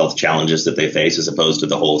mental health challenges that they face, as opposed to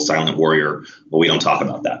the whole silent warrior, well, we don't talk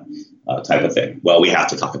about that type of thing. Well, we have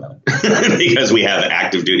to talk about it because we have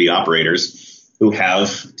active duty operators who have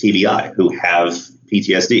TBI, who have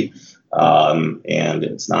PTSD. And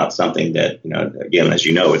it's not something that, again, as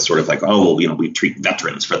you know, it's sort of like, oh, well, we treat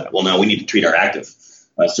veterans for that. Well, no, we need to treat our active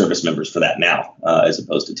service members for that now, as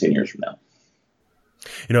opposed to 10 years from now.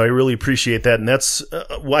 I really appreciate that. And that's,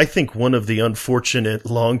 I think one of the unfortunate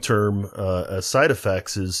long-term side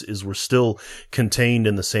effects is we're still contained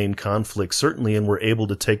in the same conflict, certainly, and we're able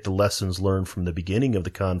to take the lessons learned from the beginning of the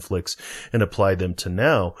conflicts and apply them to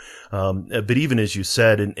now. But even as you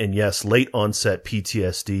said, and yes, late onset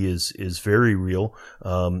PTSD is very real.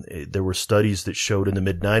 There were studies that showed in the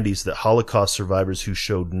mid-90s that Holocaust survivors who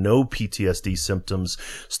showed no PTSD symptoms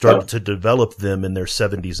started to develop them in their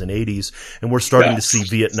 70s and 80s. And we're starting to see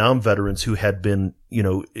Vietnam veterans who had been,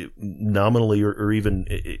 nominally or even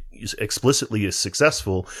explicitly as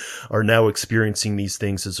successful are now experiencing these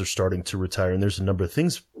things as they're starting to retire. And there's a number of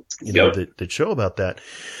things, that show about that.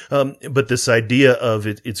 But this idea of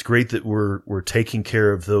it's great that we're taking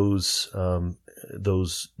care of those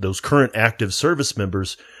current active service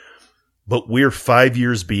members, but we're 5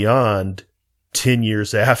 years beyond 10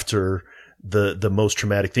 years after the most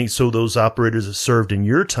traumatic thing. So those operators that served in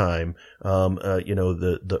your time,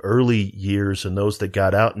 the early years and those that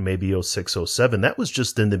got out in maybe 06, 07, that was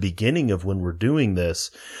just in the beginning of when we're doing this,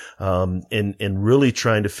 and really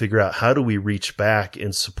trying to figure out how do we reach back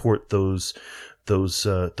and support those those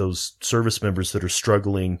service members that are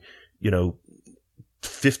struggling,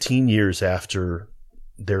 15 years after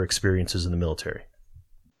their experiences in the military.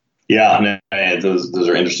 Yeah, those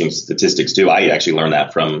are interesting statistics too. I actually learned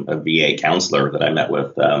that from a VA counselor that I met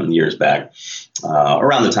with years back,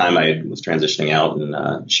 around the time I was transitioning out,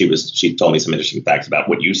 and she told me some interesting facts about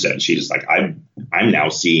what you said. She's like, I'm now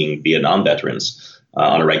seeing Vietnam veterans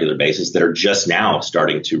on a regular basis that are just now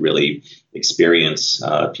starting to really experience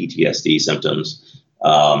PTSD symptoms.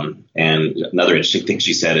 And another interesting thing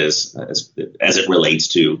she said is, as it relates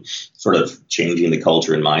to sort of changing the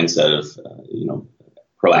culture and mindset of,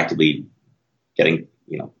 proactively getting,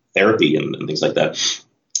 therapy and things like that,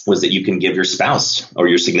 was that you can give your spouse or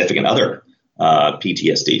your significant other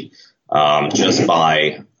PTSD just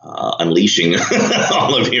by unleashing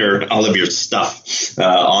all of your stuff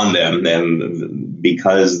on them, and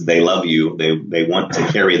because they love you, they want to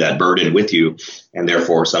carry that burden with you, and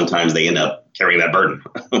therefore sometimes they end up carrying that burden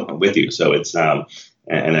with you. So it's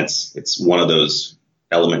one of those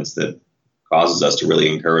elements that causes us to really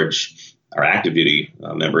encourage our active duty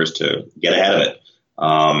members to get ahead of it,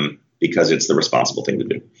 because it's the responsible thing to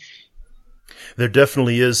do. There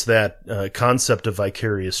definitely is that concept of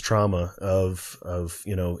vicarious trauma of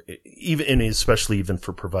even, and especially even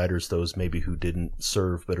for providers, those maybe who didn't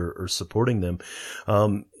serve but are supporting them.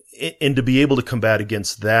 And to be able to combat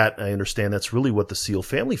against that, I understand that's really what the SEAL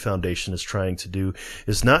Family Foundation is trying to do,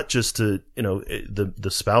 is not just to,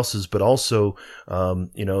 the spouses, but also,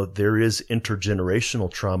 there is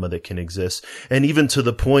intergenerational trauma that can exist. And even to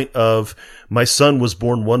the point of, my son was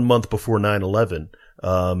born 1 month before 9/11.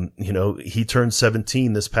 He turned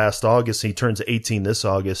 17 this past August. He turns 18 this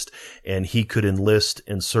August, and he could enlist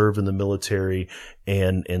and serve in the military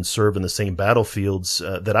and serve in the same battlefields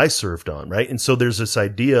that I served on, right? And so there's this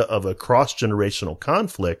idea of a cross-generational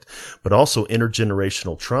conflict, but also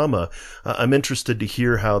intergenerational trauma. I'm interested to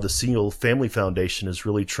hear how the SEAL Family Foundation is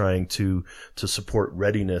really trying to support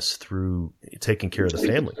readiness through taking care of the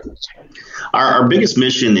family. Our biggest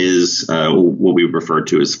mission is what we refer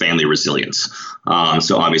to as family resilience.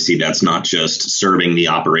 So obviously that's not just serving the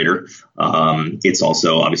operator. It's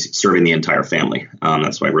also obviously serving the entire family.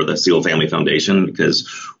 That's why we're the SEAL Family Foundation, because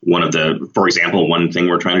for example, one thing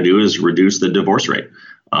we're trying to do is reduce the divorce rate.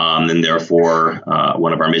 And therefore,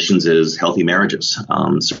 one of our missions is healthy marriages.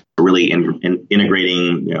 So really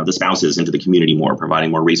integrating the spouses into the community more,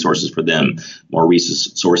 providing more resources for them, more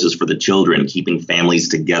resources for the children, keeping families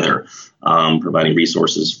together, providing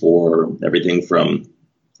resources for everything from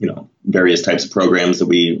various types of programs that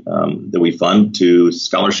we fund to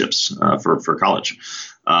scholarships for college.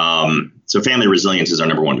 So family resilience is our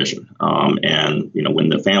number one mission. And when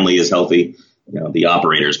the family is healthy, the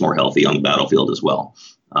operator is more healthy on the battlefield as well.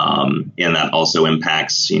 And that also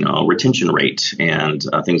impacts, retention rate and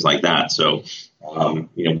things like that. So,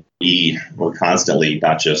 we're constantly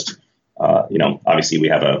not just, obviously we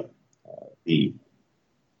have the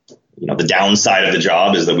downside of the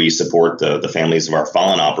job is that we support the families of our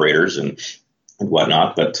fallen operators and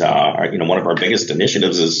whatnot. But, one of our biggest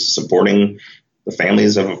initiatives is supporting the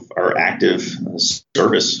families of our active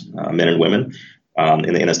service men and women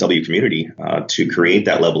in the NSW community to create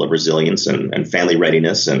that level of resilience and family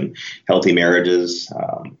readiness and healthy marriages,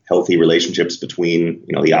 healthy relationships between,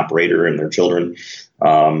 the operator and their children,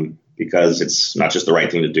 because it's not just the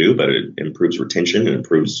right thing to do, but it improves retention, it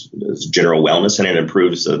improves general wellness, and it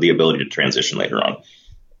improves the ability to transition later on.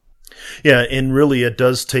 Yeah, and really it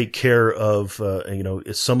does take care of,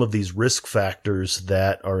 some of these risk factors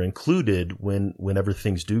that are included whenever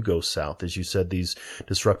things do go south. As you said, these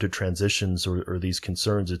disruptive transitions or these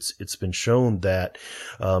concerns, it's been shown that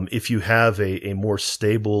if you have a more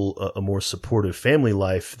stable, a more supportive family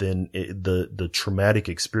life, then the traumatic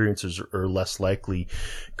experiences are less likely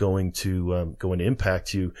going to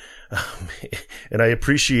impact you. And I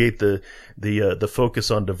appreciate the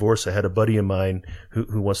focus on divorce. I had a buddy of mine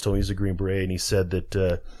who once told me he's a Green Beret, and he said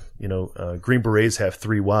that Green Berets have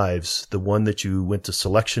 3 wives: the one that you went to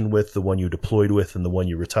selection with, the one you deployed with, and the one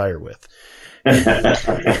you retire with.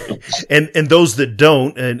 and those that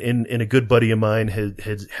don't, and a good buddy of mine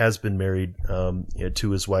has been married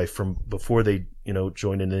to his wife from before they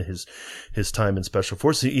joined into his time in Special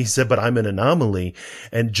Forces. He said, but I'm an anomaly,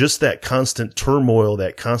 and just that constant turmoil,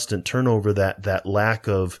 that constant turnover, that lack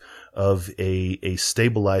of a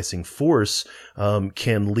stabilizing force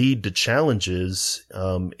can lead to challenges.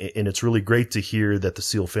 And it's really great to hear that the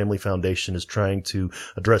SEAL Family Foundation is trying to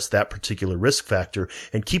address that particular risk factor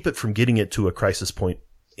and keep it from getting it to a crisis point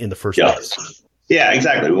in the first place. Yeah,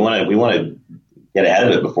 exactly. We want to get ahead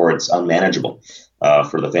of it before it's unmanageable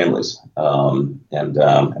for the families. And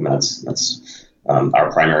that's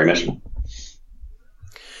our primary mission.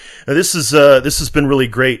 This has been really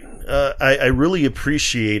great. I really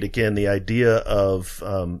appreciate, again, the idea of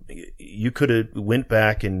you could have went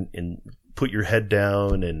back and put your head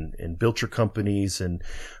down and built your companies and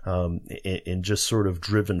just sort of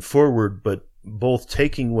driven forward, but both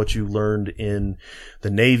taking what you learned in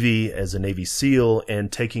the Navy as a Navy SEAL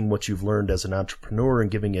and taking what you've learned as an entrepreneur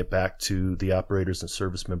and giving it back to the operators and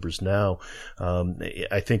service members now.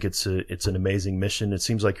 I think it's an amazing mission. It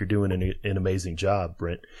seems like you're doing an amazing job,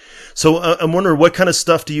 Brent. So I'm wondering, what kind of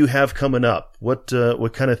stuff do you have coming up? What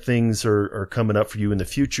kind of things are coming up for you in the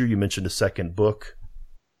future? You mentioned a second book.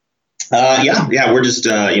 Yeah. We're just,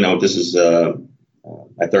 this is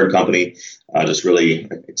my third company, just really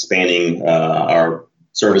expanding our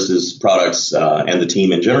services, products, and the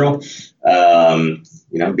team in general.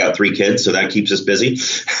 We've got 3 kids, so that keeps us busy.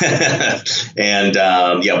 And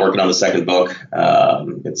working on the second book.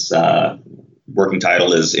 It's working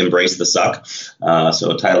title is Embrace the Suck.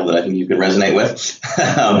 So a title that I think you could resonate with.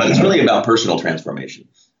 But it's really about personal transformation.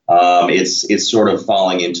 It's sort of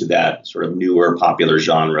falling into that sort of newer popular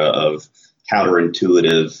genre of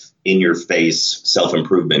counterintuitive, in-your-face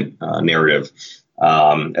self-improvement narrative,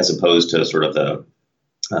 as opposed to sort of the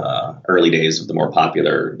early days of the more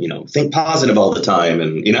popular, think positive all the time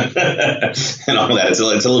and, and all that. It's a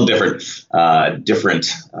little different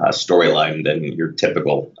storyline than your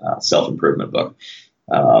typical self-improvement book,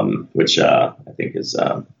 which I think is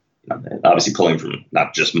obviously pulling from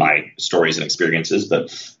not just my stories and experiences,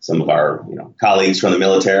 but some of our colleagues from the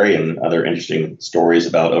military and other interesting stories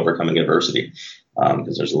about overcoming adversity.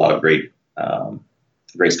 Because there's a lot of great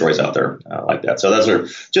stories out there like that. So those are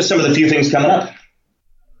just some of the few things coming up.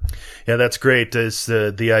 Yeah, that's great.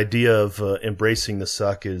 The idea of embracing the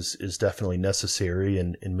suck is definitely necessary,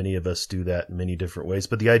 and many of us do that in many different ways.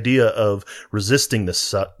 But the idea of resisting the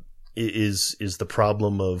suck is the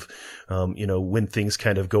problem of when things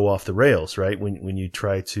kind of go off the rails, right? When you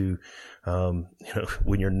try to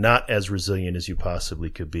when you're not as resilient as you possibly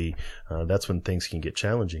could be, that's when things can get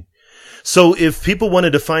challenging. So if people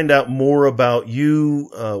wanted to find out more about you,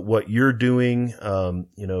 what you're doing,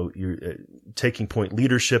 you're Taking Point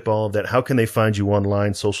Leadership, all of that, how can they find you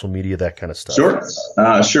online, social media, that kind of stuff? Sure.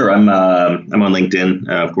 I'm on LinkedIn,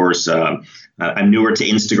 of course. I'm newer to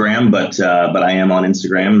Instagram, but I am on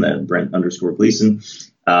Instagram at Brent_Gleason.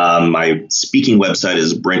 My speaking website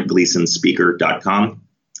is BrentGleasonSpeaker.com.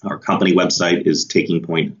 Our company website is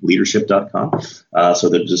takingpointleadership.com. So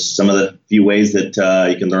there's just some of the few ways that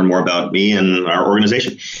you can learn more about me and our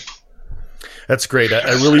organization. That's great.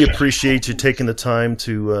 I really appreciate you taking the time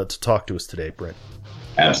to talk to us today, Brent.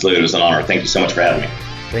 Absolutely. It was an honor. Thank you so much for having me.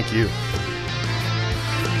 Thank you.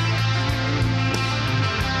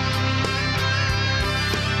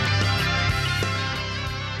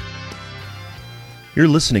 You're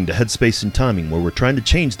listening to Headspace and Timing, where we're trying to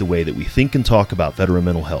change the way that we think and talk about veteran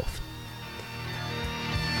mental health.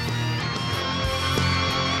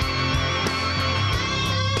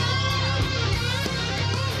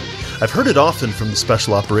 I've heard it often from the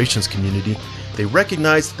special operations community. They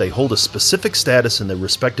recognize that they hold a specific status in their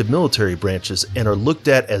respective military branches and are looked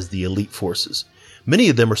at as the elite forces. Many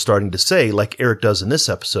of them are starting to say, like Eric does in this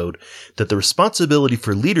episode, that the responsibility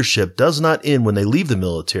for leadership does not end when they leave the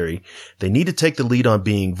military. They need to take the lead on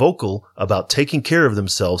being vocal about taking care of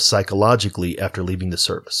themselves psychologically after leaving the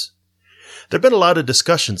service. There have been a lot of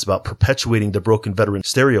discussions about perpetuating the broken veteran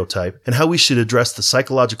stereotype and how we should address the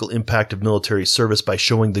psychological impact of military service by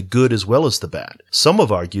showing the good as well as the bad. Some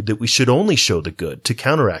have argued that we should only show the good to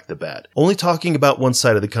counteract the bad. Only talking about one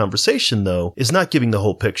side of the conversation, though, is not giving the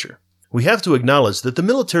whole picture. We have to acknowledge that the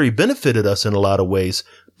military benefited us in a lot of ways,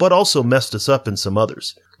 but also messed us up in some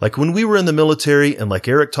others. Like when we were in the military, and like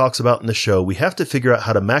Eric talks about in the show, we have to figure out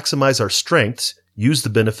how to maximize our strengths, use the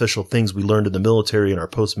beneficial things we learned in the military and our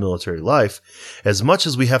post-military life, as much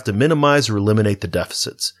as we have to minimize or eliminate the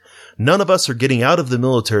deficits. None of us are getting out of the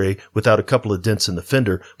military without a couple of dents in the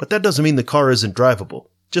fender, but that doesn't mean the car isn't drivable.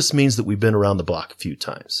 It just means that we've been around the block a few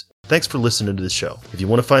times. Thanks for listening to the show. If you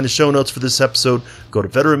want to find the show notes for this episode, go to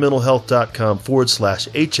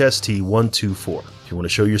veteranmentalhealth.com/HST124. If you want to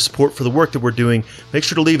show your support for the work that we're doing, make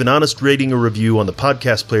sure to leave an honest rating or review on the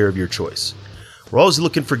podcast player of your choice. We're always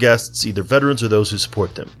looking for guests, either veterans or those who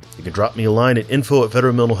support them. You can drop me a line at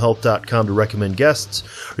info@veteranmentalhealth.com to recommend guests,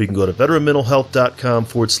 or you can go to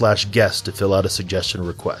veteranmentalhealth.com/guest to fill out a suggestion or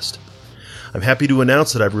request. I'm happy to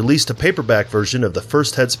announce that I've released a paperback version of the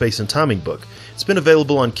first Headspace and Timing book. It's been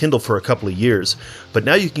available on Kindle for a couple of years, but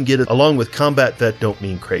now you can get it along with Combat Vet Don't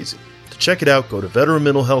Mean Crazy. To check it out, go to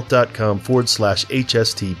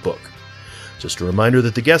veteranmentalhealth.com/HST book. Just a reminder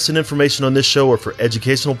that the guests and information on this show are for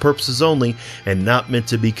educational purposes only and not meant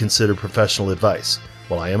to be considered professional advice.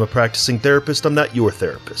 While I am a practicing therapist, I'm not your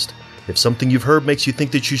therapist. If something you've heard makes you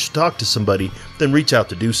think that you should talk to somebody, then reach out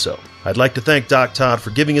to do so. I'd like to thank Doc Todd for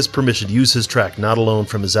giving us permission to use his track Not Alone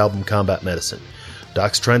from his album Combat Medicine.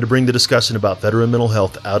 Doc's trying to bring the discussion about veteran mental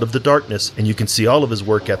health out of the darkness, and you can see all of his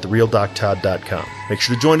work at therealdoctodd.com. Make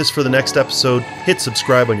sure to join us for the next episode. Hit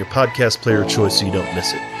subscribe on your podcast player of choice so you don't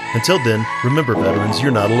miss it. Until then, remember, veterans,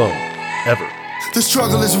 you're not alone. Ever. The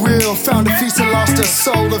struggle is real, found a feast and lost a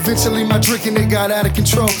soul. Eventually my drinking, it got out of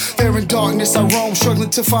control. There in darkness I roam, struggling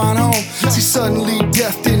to find home. See, suddenly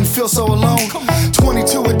death didn't feel so alone.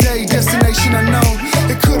 22 a day, destination unknown.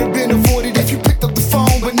 It could have been avoided if you picked up the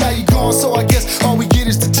phone, but now you're gone, so I guess all we get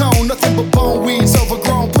is the tone. Nothing but bone weeds,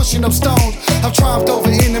 overgrown, pushing up stones. I've triumphed over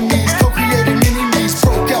enemies, co-created enemies.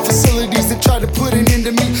 Broke out facilities that tried to put an end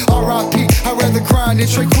to me. R.I.P. I'd rather grind in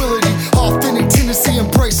tranquility. Authentic tendency,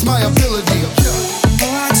 embrace my ability.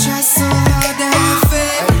 I try so hard to have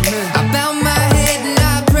faith. I bow my head and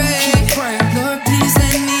I pray. Lord, please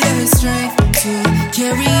lend me the strength to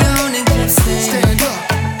carry on and keep staying.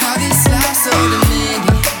 How this life's so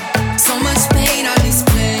demanding, so much pain, I need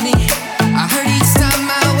plenty. I heard each time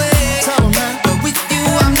I wait, but with you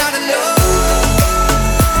I'm not alone.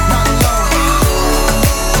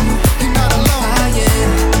 You're not alone.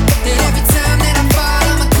 And every time that I fall,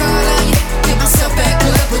 I'ma call on you, get myself back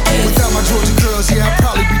up again. Without my Georgia girls, yeah, I'd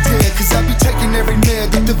probably be dead. Cause I'd be taking every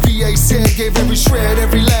med that the VA said. Gave every shred,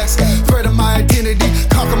 every last thread of my identity.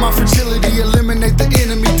 Conquer my fragility, eliminate the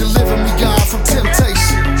enemy. Deliver me, God, from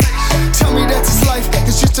temptation. Tell me that this life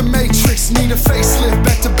is just a matrix. Need a facelift,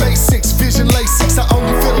 back to basics. Vision LASIX, I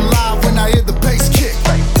only feel alive when I hear the bass kick.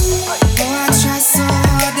 I try so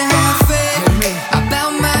hard to have faith. I bow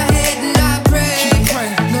my head and I pray.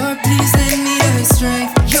 Lord, please lend me the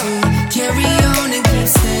strength to carry on and keep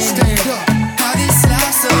staying. Stand up. How this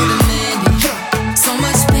life's so demanding, so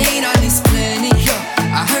much pain, I need plenty.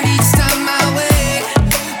 I heard each time I wait,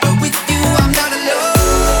 but with you I'm not alone.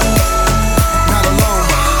 Not alone.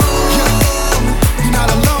 You're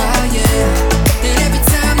not alone. And every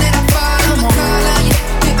time that I fall, I'ma call on you,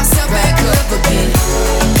 pick myself back up again.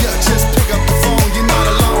 Yeah, just pick up the phone, you're not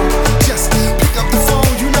alone. Just pick up the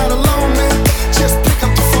phone, you're not alone, man. Just pick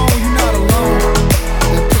up the phone, you're not alone.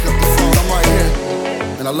 Yeah, pick up the phone, I'm right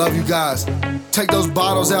here. And I love you guys. Take those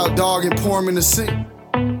bottles out, dog, and pour them in the sink.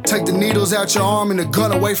 Take the needles out your arm and the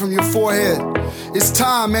gun away from your forehead. It's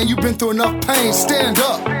time, man, you've been through enough pain, stand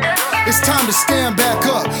up. It's time to stand back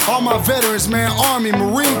up. All my veterans, man, Army,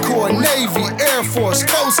 Marine Corps, Navy, Air Force,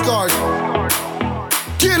 Coast Guard.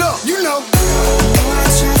 Get up, you know. I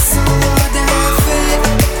try so hard to have faith.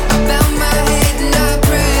 I bow my head and I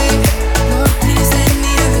pray. Lord, please lend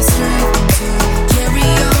me the strength to carry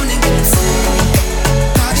on and keep staying.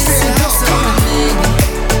 How this life's so demanding,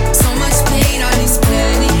 so much pain, I need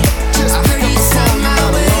plenty. I heard each time I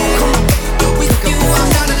wait, but with you I'm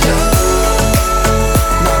not alone.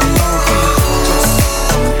 Not alone, just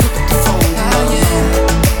pick up the phone.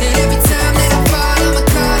 And every time that I fall, I'ma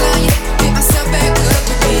call on you, pick myself back up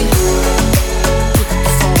again. Pick up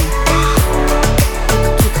the phone.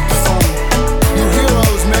 Pick up the phone. You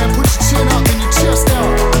heroes, man, put your chin up and your chest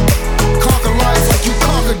out. Conquer life like you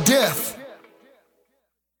conquer death.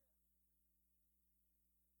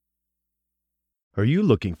 Are you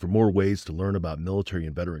looking for more ways to learn about military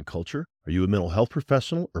and veteran culture? Are you a mental health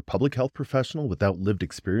professional or public health professional without lived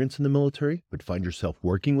experience in the military, but find yourself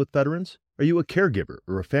working with veterans? Are you a caregiver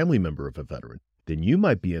or a family member of a veteran? Then you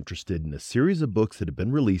might be interested in a series of books that have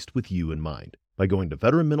been released with you in mind. By going to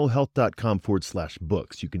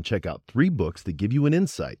veteranmentalhealth.com/books, you can check out 3 books that give you an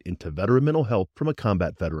insight into veteran mental health from a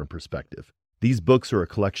combat veteran perspective. These books are a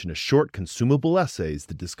collection of short, consumable essays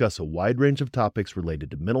that discuss a wide range of topics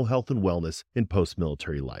related to mental health and wellness in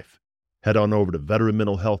post-military life. Head on over to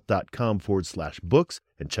veteranmentalhealth.com/books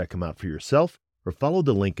and check them out for yourself, or follow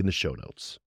the link in the show notes.